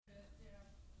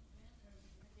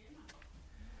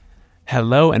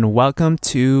Hello and welcome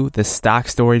to the Stock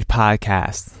Stories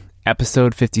Podcast,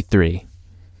 episode 53.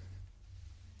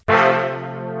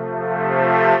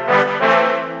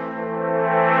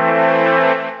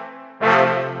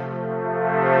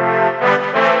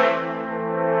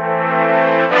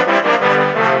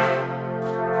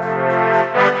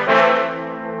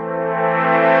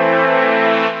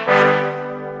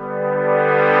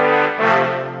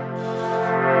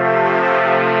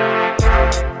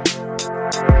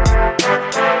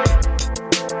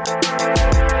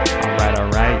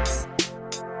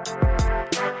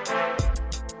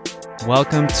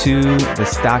 Welcome to the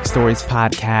Stock Stories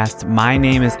Podcast. My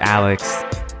name is Alex.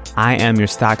 I am your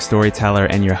stock storyteller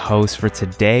and your host for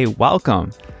today.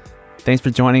 Welcome. Thanks for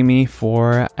joining me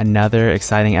for another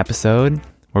exciting episode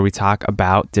where we talk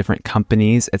about different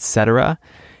companies, etc.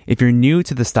 If you're new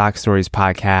to the Stock Stories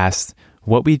Podcast,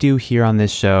 what we do here on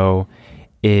this show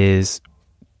is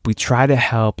we try to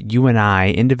help you and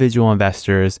I, individual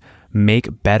investors,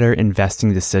 make better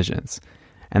investing decisions.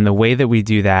 And the way that we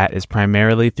do that is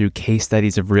primarily through case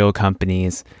studies of real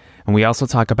companies. And we also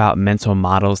talk about mental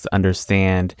models to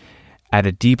understand at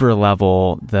a deeper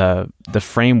level the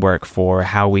framework for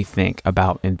how we think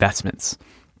about investments.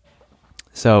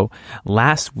 So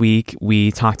last week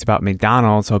we talked about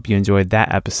McDonald's. Hope you enjoyed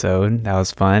that episode. That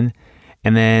was fun.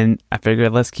 And then I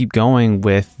figured let's keep going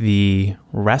with the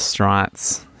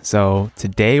restaurants. So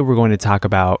today we're going to talk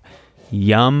about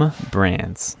Yum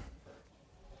Brands.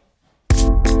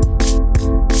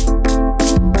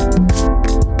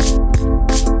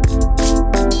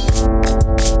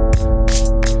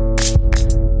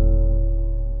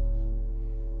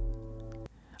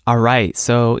 All right,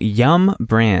 so Yum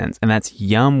Brands, and that's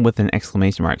Yum with an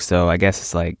exclamation mark. So I guess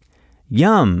it's like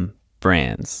Yum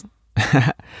Brands.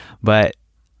 But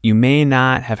you may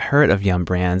not have heard of Yum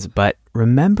Brands, but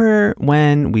remember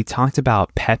when we talked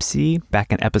about Pepsi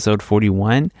back in episode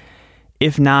 41?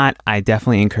 If not, I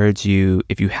definitely encourage you,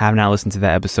 if you have not listened to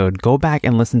that episode, go back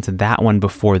and listen to that one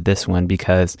before this one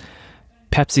because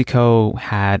PepsiCo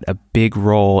had a big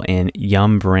role in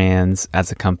Yum Brands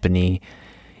as a company.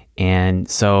 And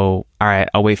so, all right,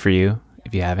 I'll wait for you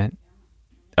if you haven't.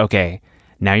 Okay,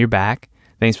 now you're back.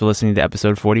 Thanks for listening to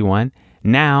episode 41.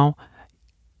 Now,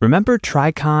 remember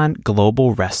Tricon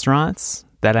Global Restaurants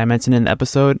that I mentioned in the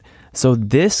episode? So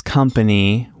this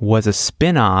company was a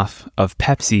spin-off of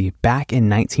Pepsi back in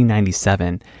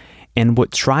 1997. And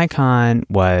what Tricon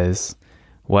was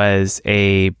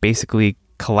a basically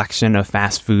collection of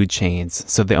fast food chains.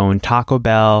 So they own Taco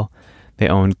Bell, they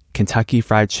own Kentucky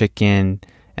Fried Chicken,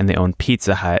 and they own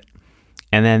Pizza Hut.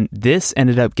 And then this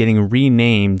ended up getting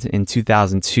renamed in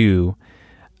 2002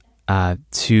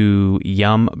 to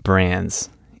Yum Brands.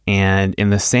 And in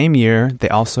the same year, they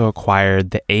also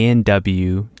acquired the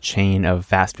A&W chain of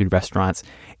fast food restaurants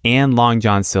and Long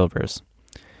John Silver's.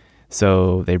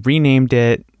 So they renamed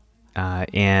it,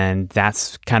 and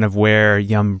that's kind of where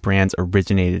Yum Brands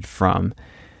originated from.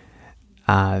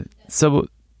 So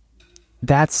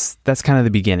that's kind of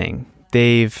the beginning.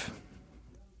 They've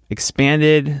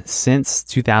expanded since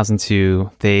 2002.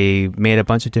 They made a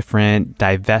bunch of different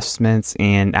divestments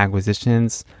and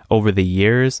acquisitions over the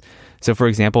years. So for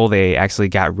example, they actually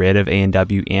got rid of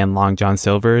A&W and Long John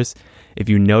Silver's. If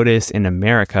you notice in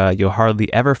America, you'll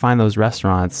hardly ever find those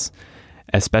restaurants,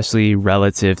 especially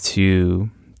relative to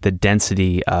the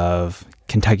density of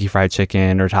Kentucky Fried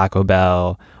Chicken or Taco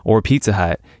Bell or Pizza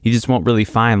Hut. You just won't really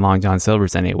find Long John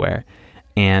Silver's anywhere.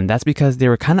 And that's because they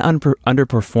were kind of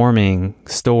underperforming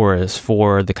stores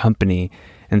for the company.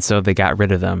 And so they got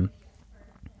rid of them.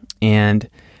 And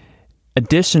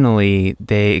additionally,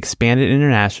 they expanded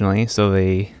internationally. So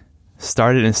they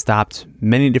started and stopped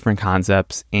many different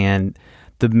concepts. And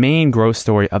the main growth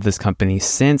story of this company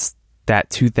since that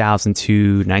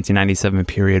 2002-1997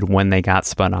 period when they got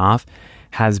spun off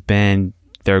has been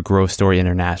their growth story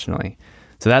internationally.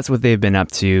 So that's what they've been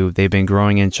up to. They've been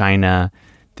growing in China.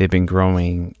 They've been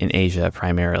growing in Asia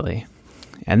primarily.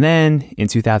 And then in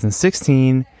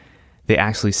 2016, they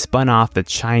actually spun off the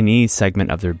Chinese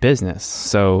segment of their business.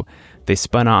 So they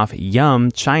spun off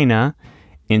Yum China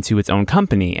into its own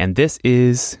company. And this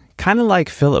is kind of like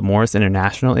Philip Morris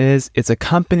International is. It's a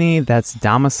company that's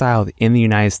domiciled in the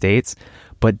United States,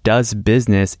 but does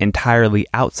business entirely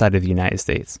outside of the United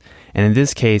States. And in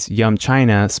this case, Yum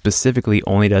China specifically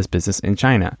only does business in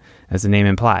China, as the name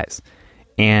implies.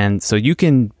 And so you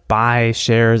can buy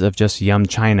shares of just Yum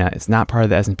China. It's not part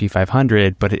of the S&P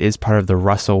 500, but it is part of the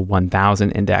Russell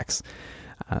 1000 index.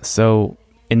 So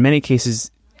in many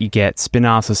cases, you get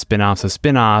spin-offs of spin-offs of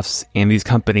spin-offs, and these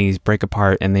companies break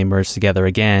apart and they merge together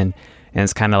again. And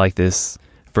it's kind of like this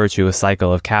virtuous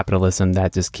cycle of capitalism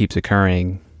that just keeps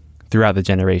occurring throughout the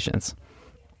generations.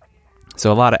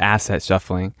 So a lot of asset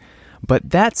shuffling. But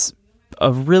that's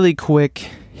a really quick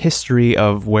history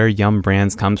of where Yum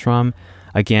Brands comes from.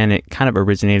 Again, it kind of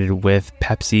originated with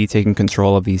Pepsi taking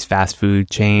control of these fast food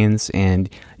chains and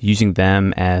using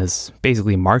them as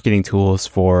basically marketing tools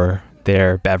for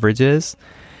their beverages.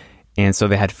 And so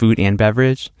they had food and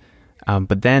beverage.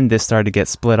 But then this started to get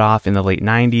split off in the late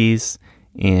 90s,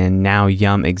 and now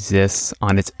Yum exists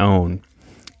on its own.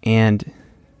 And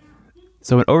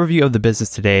so an overview of the business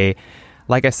today,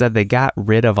 like I said, they got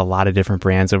rid of a lot of different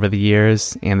brands over the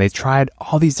years, and they tried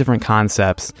all these different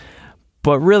concepts,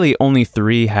 but really only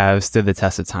 3 have stood the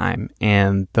test of time.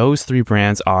 And those 3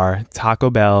 brands are Taco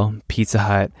Bell, Pizza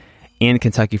Hut, and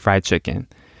Kentucky Fried Chicken.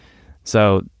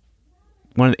 So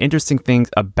one of the interesting things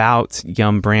about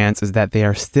Yum Brands is that they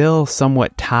are still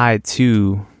somewhat tied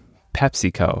to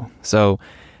PepsiCo. So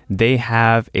they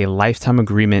have a lifetime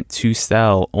agreement to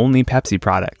sell only Pepsi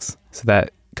products. So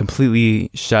that completely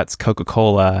shuts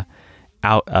Coca-Cola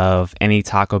out of any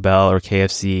Taco Bell or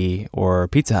KFC or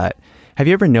Pizza Hut. Have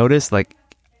you ever noticed, like,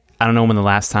 I don't know when the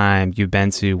last time you've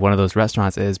been to one of those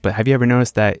restaurants is, but have you ever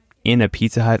noticed that in a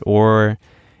Pizza Hut or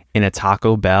in a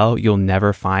Taco Bell, you'll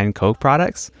never find Coke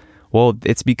products? Well,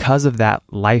 it's because of that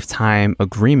lifetime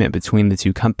agreement between the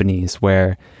 2 companies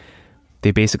where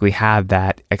they basically have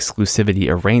that exclusivity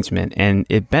arrangement, and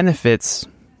it benefits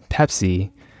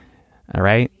Pepsi. All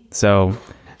right. So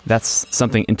that's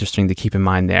something interesting to keep in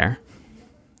mind there.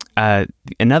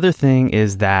 Another thing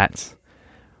is that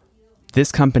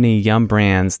this company, Yum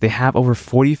Brands, they have over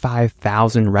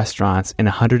 45,000 restaurants in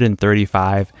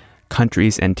 135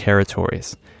 countries and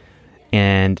territories.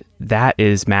 And that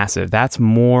is massive. That's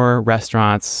more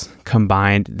restaurants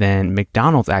combined than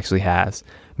McDonald's actually has.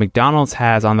 McDonald's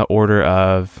has on the order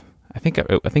of, I think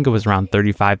it was around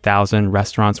 35,000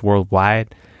 restaurants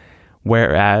worldwide,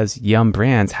 whereas Yum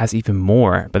Brands has even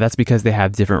more. But that's because they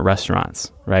have different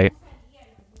restaurants, right?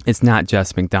 It's not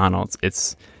just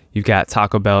McDonald's. You've got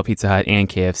Taco Bell, Pizza Hut, and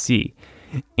KFC.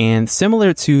 And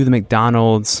similar to the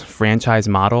McDonald's franchise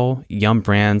model, Yum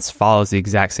Brands follows the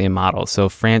exact same model. So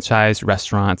franchise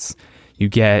restaurants, you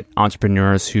get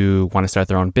entrepreneurs who want to start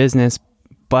their own business,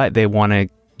 but they want to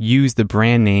use the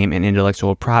brand name and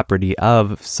intellectual property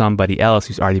of somebody else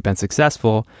who's already been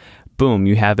successful. Boom,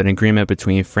 you have an agreement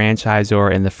between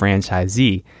franchisor and the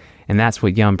franchisee. And that's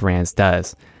what Yum Brands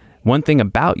does. One thing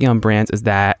about Yum Brands is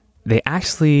that they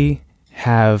actually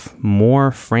have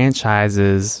more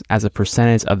franchises as a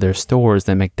percentage of their stores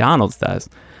than McDonald's does.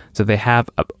 So they have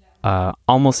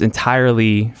almost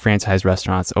entirely franchise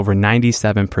restaurants, over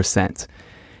 97%.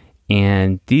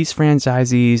 And these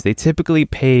franchisees, they typically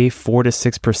pay 4 to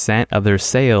 6% of their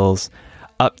sales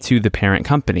up to the parent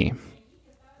company.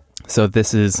 So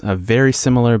this is a very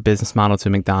similar business model to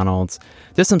McDonald's.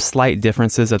 There's some slight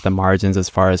differences at the margins as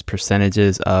far as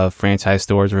percentages of franchise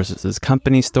stores versus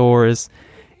company stores.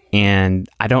 And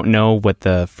I don't know what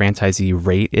the franchisee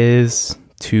rate is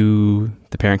to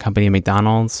the parent company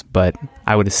McDonald's, but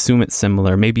I would assume it's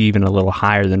similar, maybe even a little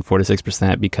higher than 4 to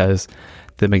 6% because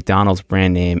the McDonald's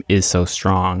brand name is so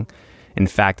strong. In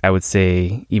fact, I would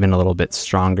say even a little bit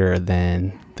stronger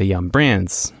than the Yum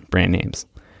Brands brand names.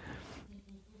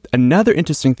 Another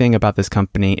interesting thing about this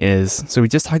company is, so we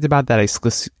just talked about that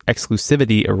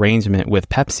exclusivity arrangement with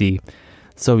Pepsi.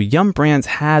 So Yum Brands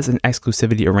has an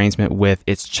exclusivity arrangement with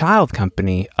its child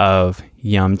company of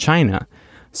Yum China.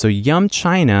 So Yum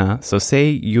China, so say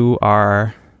you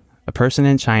are a person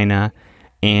in China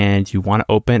and you want to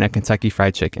open a Kentucky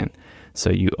Fried Chicken. So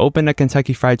you open a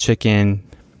Kentucky Fried Chicken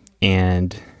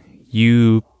and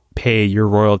you pay your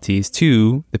royalties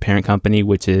to the parent company,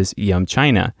 which is Yum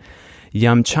China.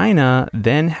 Yum China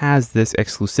then has this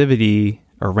exclusivity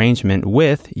arrangement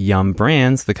with Yum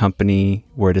Brands, the company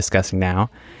we're discussing now,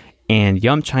 and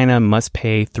Yum China must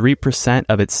pay 3%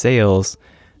 of its sales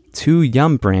to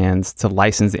Yum Brands to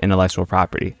license the intellectual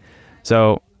property.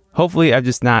 So hopefully I've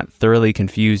just not thoroughly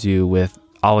confused you with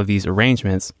all of these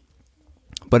arrangements,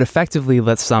 but effectively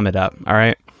let's sum it up, all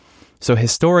right? So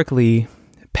historically,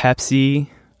 Pepsi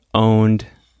owned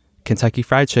Kentucky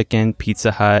Fried Chicken,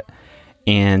 Pizza Hut,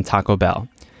 and Taco Bell.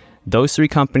 Those 3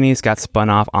 companies got spun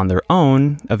off on their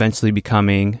own, eventually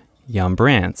becoming Yum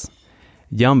Brands.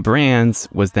 Yum Brands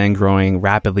was then growing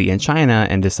rapidly in China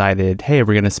and decided, hey,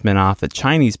 we're going to spin off the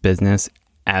Chinese business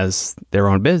as their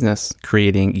own business,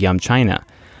 creating Yum China.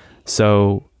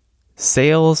 So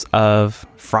sales of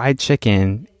fried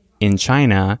chicken in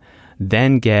China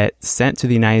then get sent to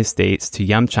the United States to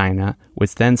Yum China,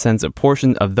 which then sends a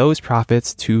portion of those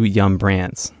profits to Yum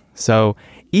Brands. So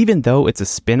even though it's a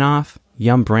spin-off,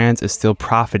 Yum Brands is still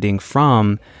profiting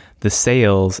from the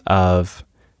sales of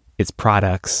its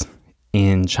products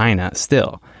in China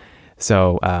still.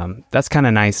 So that's kind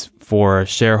of nice for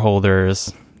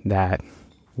shareholders that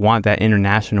want that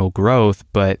international growth,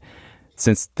 but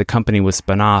since the company was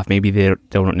spun off, maybe they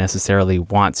don't necessarily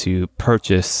want to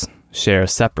purchase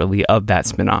shares separately of that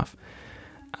spinoff.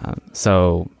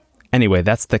 So anyway,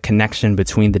 that's the connection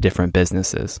between the different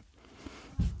businesses.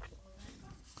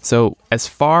 So as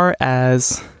far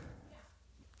as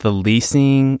the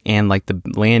leasing and like the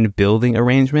land building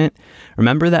arrangement,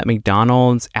 remember that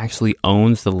McDonald's actually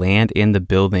owns the land and the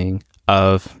building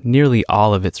of nearly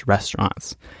all of its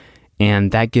restaurants.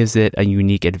 And that gives it a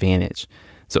unique advantage.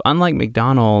 So unlike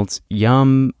McDonald's,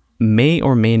 Yum may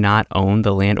or may not own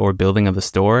the land or building of the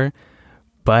store,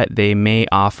 but they may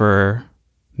offer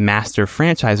master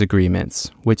franchise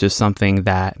agreements, which is something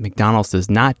that McDonald's does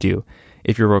not do.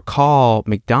 If you recall,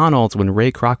 McDonald's, when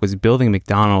Ray Kroc was building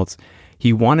McDonald's,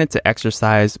 he wanted to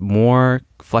exercise more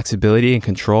flexibility and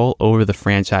control over the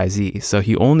franchisee. So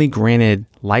he only granted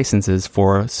licenses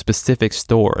for specific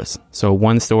stores, so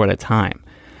one store at a time.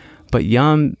 But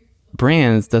Yum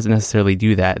Brands doesn't necessarily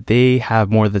do that. They have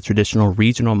more of the traditional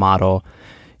regional model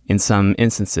in some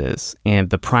instances. And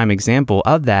the prime example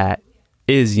of that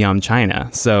is Yum China.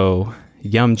 So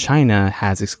Yum China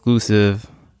has exclusive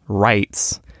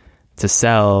rights to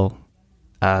sell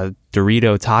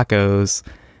Dorito tacos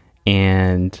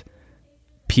and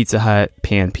Pizza Hut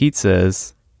pan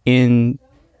pizzas in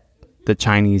the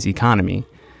Chinese economy,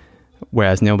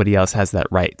 whereas nobody else has that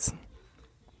right.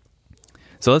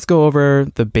 So let's go over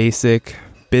the basic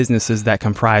businesses that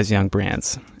comprise Yum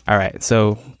Brands. All right,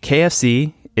 so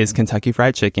KFC is Kentucky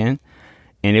Fried Chicken,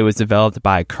 and it was developed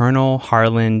by Colonel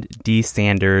Harland D.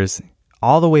 Sanders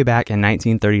all the way back in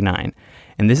 1939.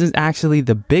 And this is actually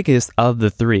the biggest of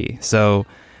the three. So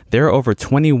there are over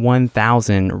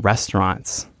 21,000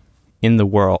 restaurants in the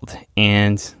world.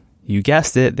 And you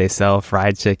guessed it, they sell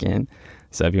fried chicken.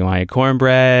 So if you want your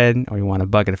cornbread or you want a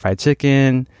bucket of fried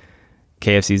chicken,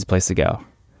 KFC is the place to go.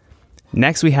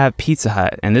 Next, we have Pizza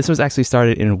Hut. And this was actually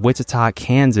started in Wichita,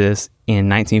 Kansas in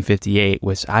 1958,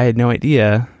 which I had no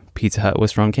idea Pizza Hut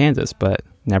was from Kansas, but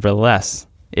nevertheless,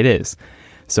 it is.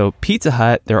 So Pizza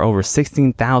Hut, there are over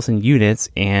 16,000 units,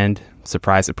 and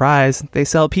surprise, surprise, they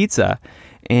sell pizza.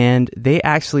 And they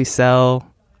actually sell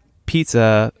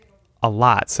pizza a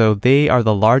lot. So they are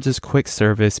the largest quick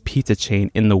service pizza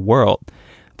chain in the world.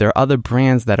 There are other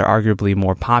brands that are arguably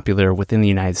more popular within the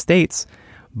United States,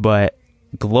 but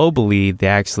globally, they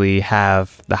actually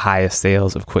have the highest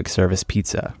sales of quick service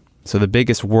pizza. So the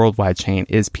biggest worldwide chain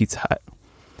is Pizza Hut.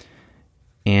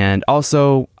 And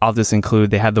also, I'll just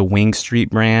include, they have the Wing Street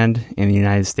brand in the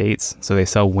United States. So they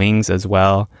sell wings as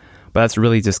well. But that's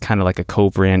really just kind of like a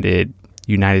co-branded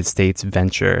United States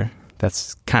venture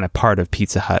that's kind of part of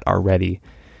Pizza Hut already.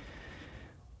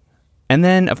 And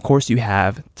then, of course, you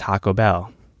have Taco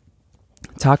Bell.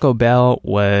 Taco Bell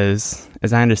was,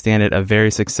 as I understand it, a very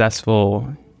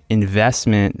successful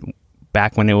investment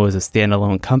back when it was a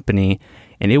standalone company.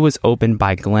 And it was opened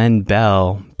by Glenn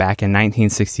Bell back in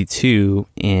 1962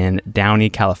 in Downey,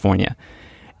 California.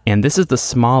 And this is the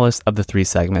smallest of the three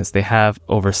segments. They have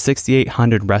over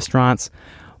 6,800 restaurants.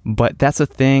 But that's the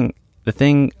thing, I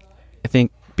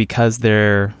think, because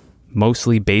they're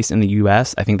mostly based in the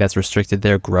U.S., I think that's restricted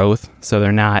their growth. So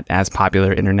they're not as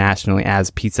popular internationally as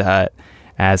Pizza Hut,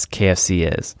 as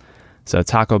KFC is. So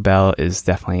Taco Bell is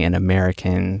definitely an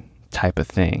American type of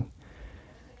thing.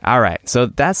 All right, so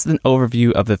that's an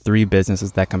overview of the three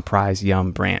businesses that comprise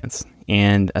Yum Brands.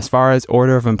 And as far as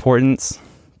order of importance,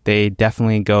 they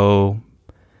definitely go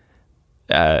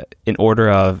in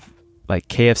order of, like,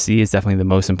 KFC is definitely the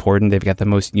most important. They've got the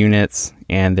most units,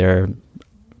 and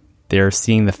they're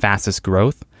seeing the fastest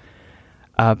growth.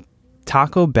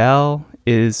 Taco Bell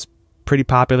is pretty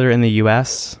popular in the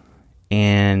U.S.,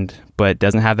 but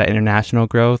doesn't have that international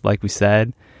growth, like we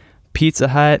said. Pizza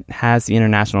Hut has the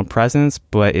international presence,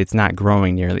 but it's not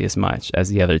growing nearly as much as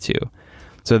the other two.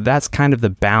 So that's kind of the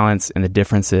balance and the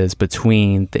differences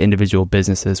between the individual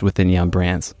businesses within Yum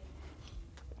Brands.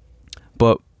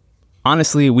 But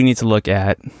honestly, we need to look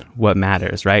at what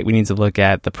matters, right? We need to look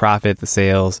at the profit, the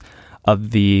sales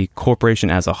of the corporation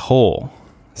as a whole.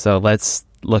 So let's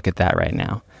look at that right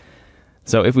now.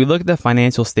 So if we look at the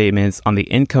financial statements on the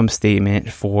income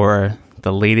statement for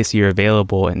the latest year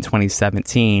available in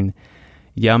 2017,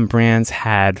 Yum Brands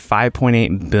had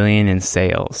 $5.8 billion in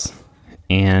sales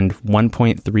and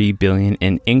 $1.3 billion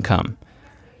in income.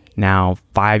 Now,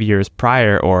 5 years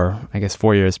prior, or I guess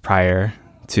 4 years prior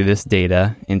to this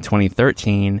data, in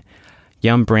 2013,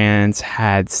 Yum Brands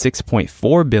had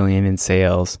 $6.4 billion in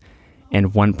sales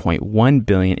and $1.1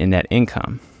 billion in net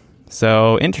income.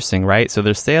 So interesting, right? So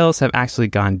their sales have actually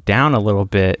gone down a little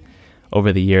bit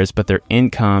over the years, but their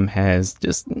income has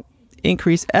just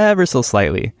increased ever so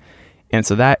slightly. And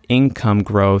so that income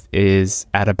growth is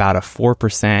at about a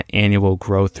 4% annual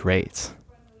growth rate.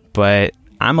 But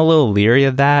I'm a little leery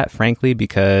of that, frankly,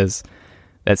 because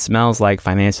that smells like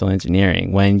financial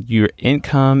engineering. When your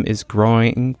income is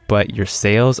growing, but your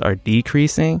sales are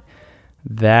decreasing,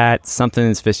 that something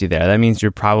is fishy there. That means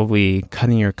you're probably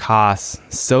cutting your costs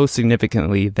so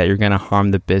significantly that you're going to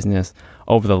harm the business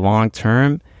over the long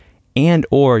term, and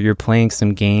or you're playing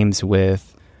some games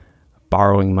with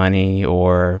borrowing money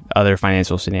or other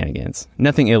financial shenanigans.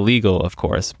 Nothing illegal, of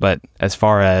course, but as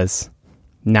far as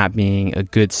not being a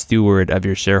good steward of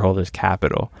your shareholders'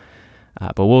 capital.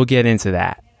 But we'll get into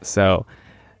that. So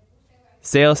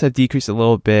sales have decreased a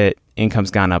little bit,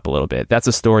 income's gone up a little bit. That's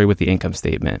a story with the income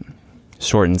statement.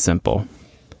 Short and simple.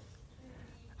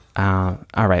 All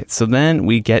right, so then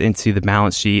we get into the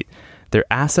balance sheet. Their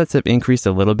assets have increased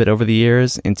a little bit over the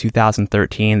years. In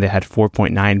 2013, they had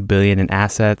 $4.9 billion in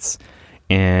assets.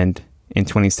 And in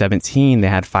 2017, they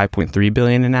had $5.3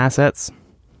 billion in assets.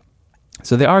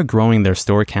 So they are growing their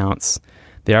store counts.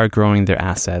 They are growing their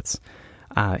assets.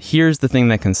 Here's the thing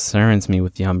that concerns me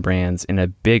with Yum! Brands in a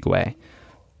big way.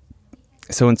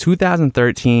 So in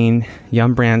 2013,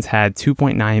 Yum! Brands had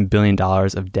 $2.9 billion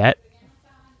of debt.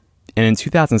 And in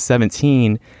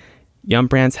 2017, Yum!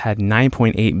 Brands had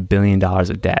 $9.8 billion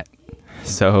of debt.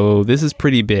 So this is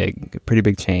pretty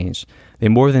big change. They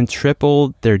more than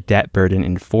tripled their debt burden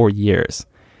in 4 years.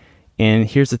 And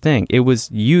here's the thing. It was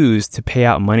used to pay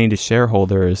out money to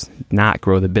shareholders, not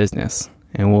grow the business.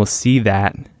 And we'll see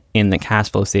that in the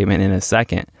cash flow statement in a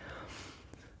second.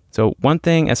 So one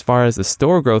thing as far as the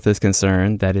store growth is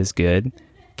concerned that is good,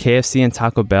 KFC and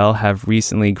Taco Bell have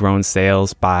recently grown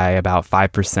sales by about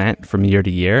 5% from year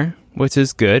to year, which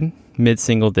is good,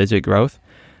 mid-single digit growth.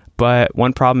 But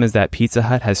one problem is that Pizza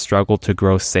Hut has struggled to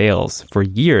grow sales for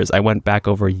years. I went back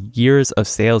over years of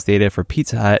sales data for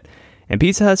Pizza Hut, and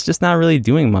Pizza Hut's just not really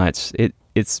doing much.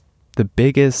 It's the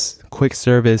biggest quick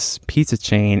service pizza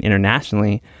chain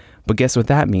internationally, but guess what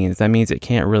that means? That means it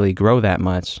can't really grow that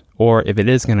much, or if it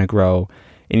is going to grow,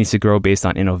 it needs to grow based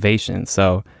on innovation.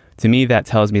 So to me, that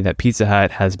tells me that Pizza Hut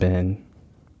has been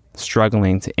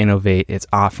struggling to innovate its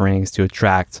offerings to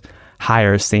attract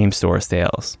higher same-store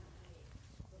sales.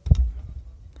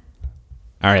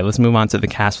 All right, let's move on to the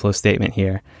cash flow statement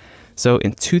here. So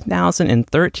in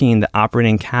 2013, the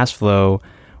operating cash flow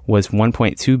was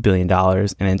 $1.2 billion,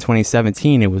 and in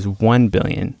 2017, it was $1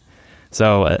 billion.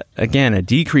 So again, a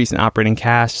decrease in operating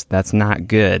cash, that's not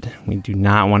good. We do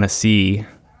not want to see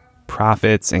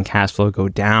profits and cash flow go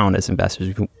down as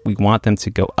investors. We want them to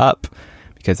go up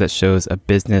because that shows a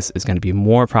business is going to be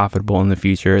more profitable in the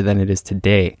future than it is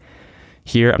today.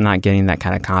 Here, I'm not getting that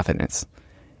kind of confidence.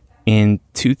 In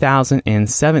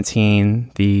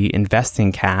 2017, the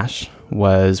investing cash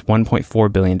was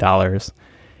 $1.4 billion.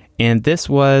 And this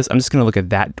was, I'm just going to look at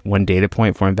that one data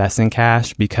point for investing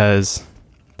cash because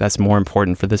that's more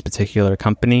important for this particular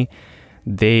company.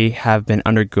 They have been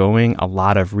undergoing a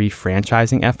lot of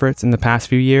refranchising efforts in the past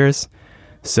few years.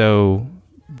 So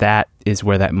that is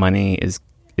where that money is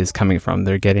coming from.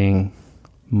 They're getting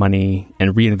money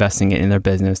and reinvesting it in their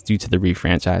business due to the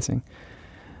refranchising.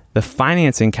 The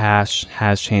financing cash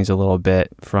has changed a little bit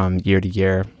from year to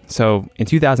year. So in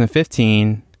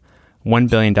 2015, $1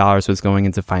 billion was going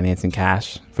into financing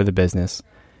cash for the business.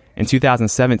 In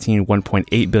 2017,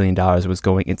 $1.8 billion was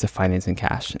going into financing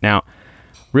cash. Now,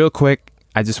 real quick,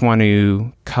 I just want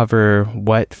to cover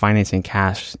what financing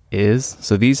cash is.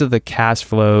 So these are the cash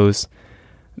flows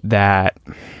that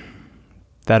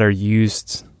are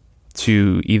used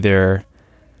to either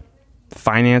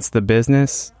finance the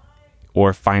business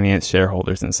or finance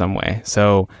shareholders in some way.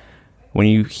 So when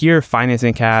you hear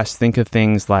financing cash, think of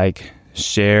things like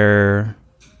share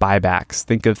buybacks.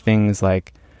 Think of things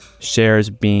like shares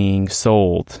being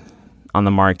sold on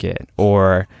the market,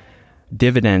 or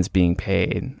dividends being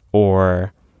paid,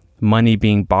 or money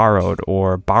being borrowed,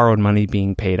 or borrowed money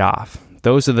being paid off.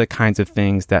 Those are the kinds of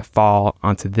things that fall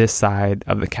onto this side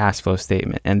of the cash flow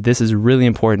statement. And this is really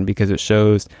important because it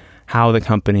shows how the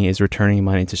company is returning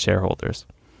money to shareholders.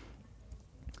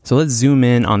 So let's zoom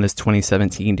in on this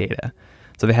 2017 data.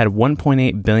 So they had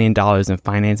 $1.8 billion in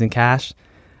financing cash.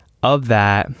 Of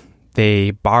that, they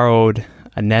borrowed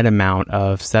a net amount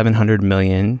of $700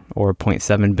 million or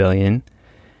 $0.7 billion.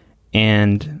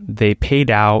 And they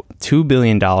paid out $2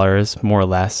 billion, more or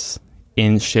less,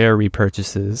 in share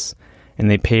repurchases. And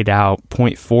they paid out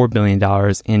 $0.4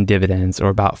 billion in dividends, or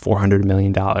about $400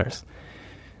 million.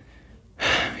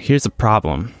 Here's the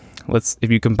problem.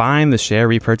 if you combine the share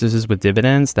repurchases with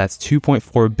dividends, that's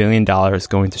 $2.4 billion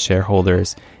going to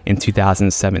shareholders in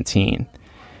 2017.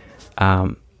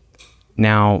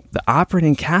 Now, the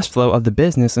operating cash flow of the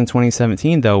business in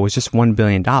 2017, though, was just $1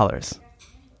 billion.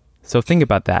 So think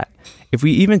about that. If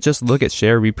we even just look at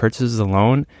share repurchases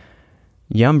alone,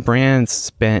 Yum Brands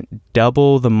spent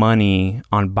double the money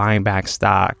on buying back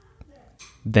stock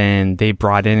than they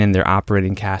brought in their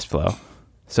operating cash flow.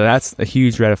 So that's a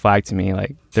huge red flag to me.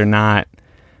 Like, they're not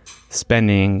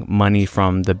spending money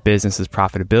from the business's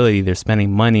profitability. They're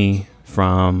spending money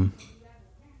from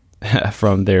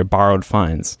their borrowed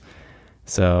funds.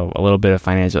 So a little bit of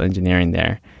financial engineering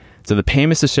there. So the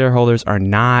payments to shareholders are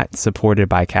not supported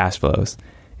by cash flows.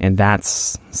 And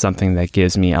that's something that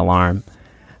gives me alarm.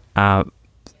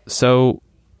 So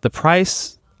the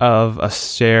price of a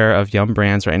share of Yum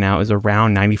Brands right now is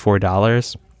around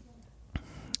 $94.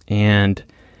 And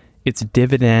its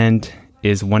dividend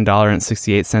is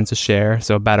 $1.68 a share.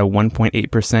 So about a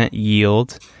 1.8%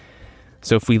 yield.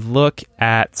 So if we look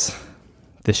at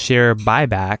the share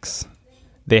buybacks,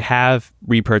 they have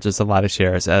repurchased a lot of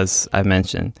shares, as I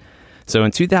mentioned. So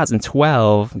in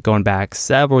 2012, going back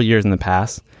several years in the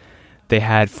past, they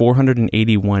had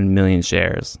 481 million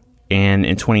shares. And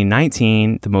in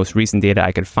 2019, the most recent data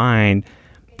I could find,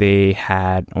 they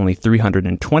had only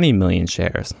 320 million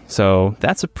shares. So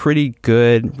that's a pretty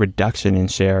good reduction in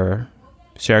share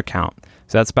count.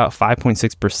 So that's about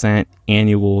 5.6%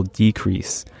 annual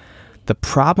decrease. The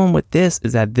problem with this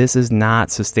is that this is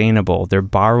not sustainable. They're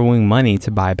borrowing money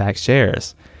to buy back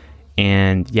shares.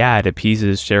 And yeah, it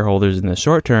appeases shareholders in the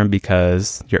short term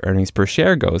because your earnings per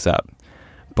share goes up.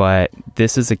 But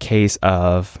this is a case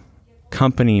of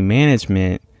company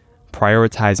management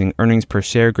prioritizing earnings per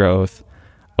share growth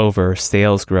over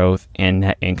sales growth and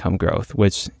net income growth,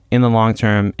 which in the long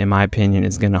term, in my opinion,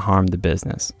 is going to harm the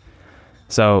business.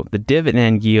 So the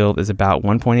dividend yield is about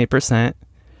 1.8%.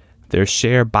 Their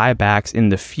share buybacks in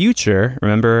the future,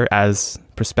 remember, as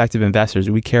prospective investors,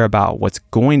 we care about what's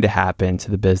going to happen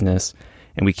to the business,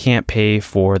 and we can't pay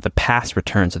for the past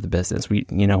returns of the business. We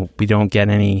don't get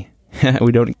any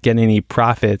we don't get any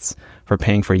profits for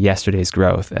paying for yesterday's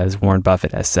growth, as Warren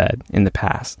Buffett has said in the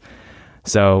past.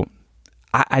 So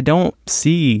I don't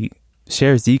see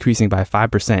shares decreasing by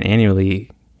 5% annually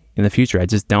in the future. I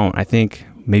just don't. I think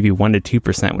maybe 1% to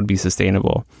 2% would be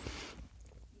sustainable.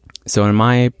 So in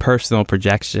my personal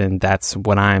projection, that's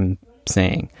what I'm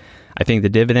saying. I think the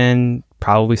dividend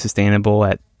probably sustainable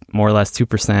at more or less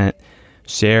 2%.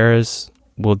 Shares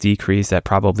will decrease at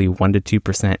probably 1% to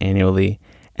 2% annually.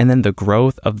 And then the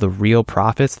growth of the real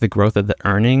profits, the growth of the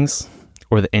earnings,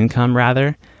 or the income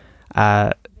rather,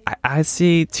 I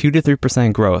see 2% to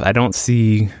 3% growth. I don't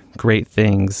see great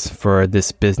things for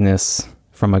this business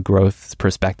from a growth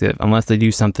perspective, unless they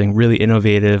do something really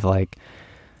innovative like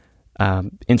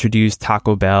introduce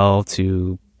Taco Bell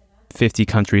to 50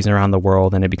 countries around the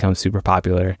world and it becomes super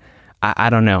popular.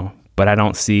 I don't know, but I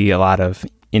don't see a lot of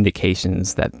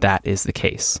indications that that is the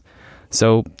case.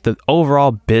 So the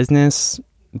overall business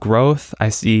growth, I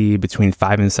see between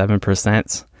 5% and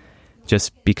 7%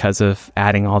 just because of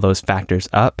adding all those factors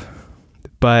up.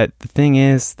 But the thing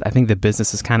is, I think the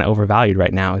business is kind of overvalued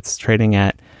right now. It's trading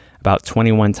at about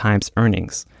 21 times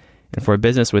earnings. And for a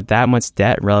business with that much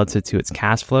debt relative to its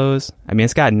cash flows, I mean,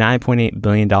 it's got $9.8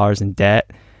 billion in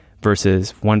debt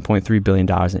versus $1.3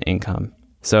 billion in income.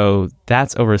 So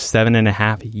that's over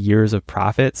 7.5 years of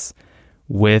profits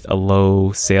with a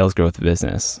low sales growth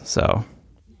business. So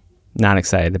not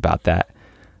excited about that.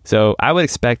 So I would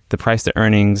expect the price to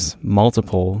earnings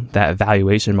multiple, that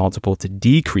valuation multiple, to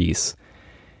decrease.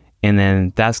 And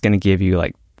then that's going to give you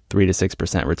like 3% to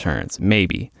 6% returns,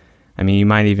 maybe. I mean, you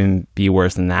might even be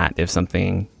worse than that if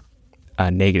something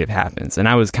negative happens. And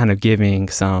I was kind of giving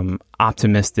some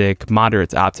moderate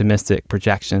to optimistic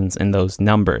projections in those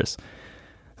numbers.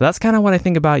 So that's kind of what I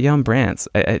think about Yum Brands.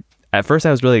 At first,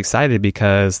 I was really excited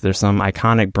because there's some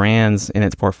iconic brands in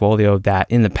its portfolio that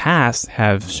in the past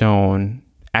have shown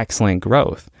excellent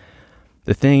growth.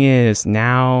 The thing is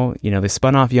now, they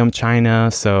spun off Yum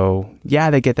China. So yeah,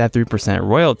 they get that 3%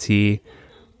 royalty,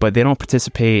 but they don't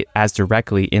participate as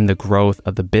directly in the growth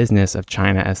of the business of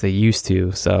China as they used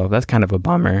to. So that's kind of a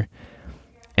bummer.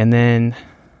 And then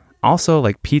also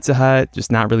like Pizza Hut,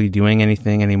 just not really doing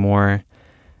anything anymore.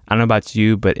 I don't know about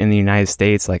you, but in the United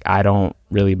States, like I don't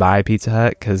really buy Pizza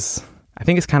Hut because I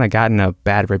think it's kind of gotten a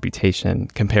bad reputation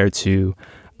compared to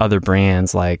other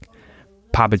brands like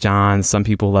Papa John's. Some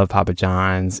people love Papa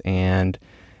John's, and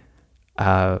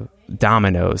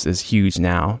Domino's is huge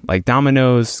now. Like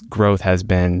Domino's growth has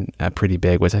been pretty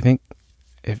big, which I think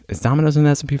is Domino's in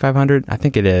the S&P 500? I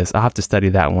think it is. I'll have to study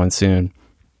that one soon.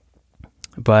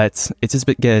 but it's just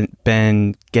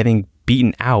been getting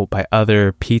beaten out by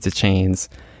other pizza chains,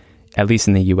 at least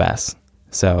in the US.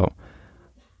 So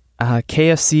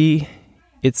KFC,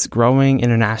 it's growing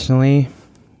internationally,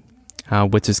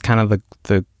 which is kind of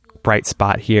the bright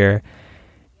spot here.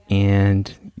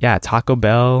 And yeah, Taco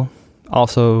Bell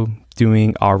also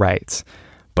doing all right.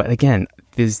 But again,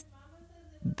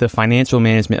 the financial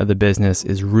management of the business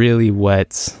is really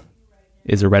what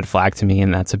is a red flag to me,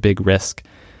 and that's a big risk.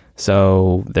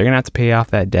 So they're going to have to pay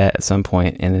off that debt at some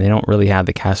point, and they don't really have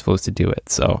the cash flows to do it.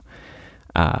 So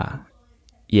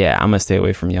yeah, I'm going to stay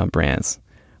away from Yum Brands.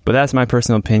 But that's my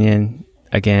personal opinion.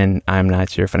 Again, I'm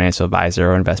not your financial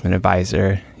advisor or investment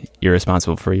advisor. You're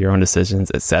responsible for your own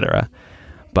decisions, etc.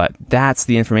 But that's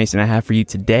the information I have for you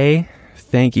today.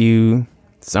 Thank you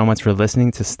so much for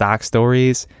listening to Stock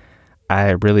Stories.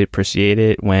 I really appreciate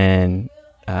it when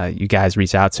you guys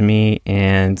reach out to me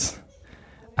and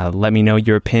let me know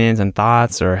your opinions and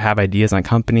thoughts, or have ideas on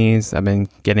companies. I've been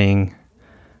getting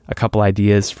a couple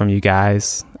ideas from you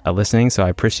guys listening, so I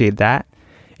appreciate that.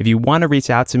 If you want to reach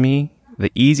out to me,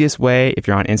 the easiest way, if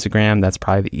you're on Instagram, that's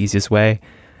probably the easiest way.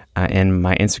 And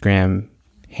my Instagram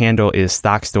handle is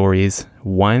Stock Stories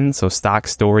 1, so Stock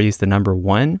Stories, the number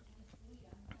 1.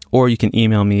 Or you can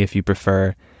email me if you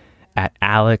prefer at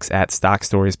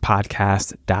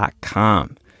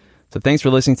alex@stockstoriespodcast.com. So thanks for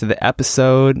listening to the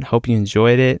episode. Hope you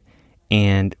enjoyed it,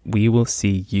 and we will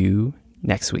see you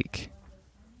next week.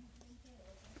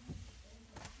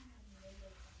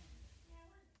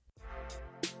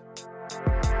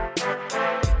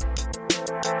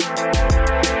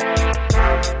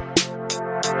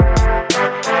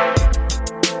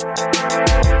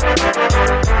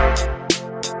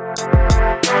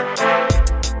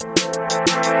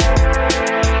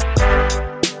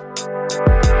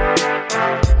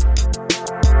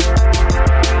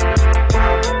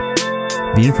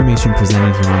 The information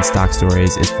presented here on Stock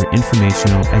Stories is for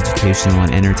informational, educational,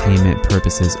 and entertainment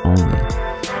purposes only.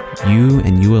 You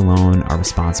and you alone are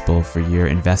responsible for your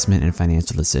investment and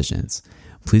financial decisions.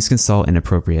 Please consult an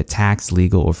appropriate tax,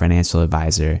 legal, or financial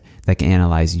advisor that can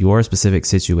analyze your specific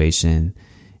situation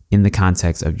in the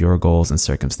context of your goals and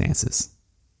circumstances.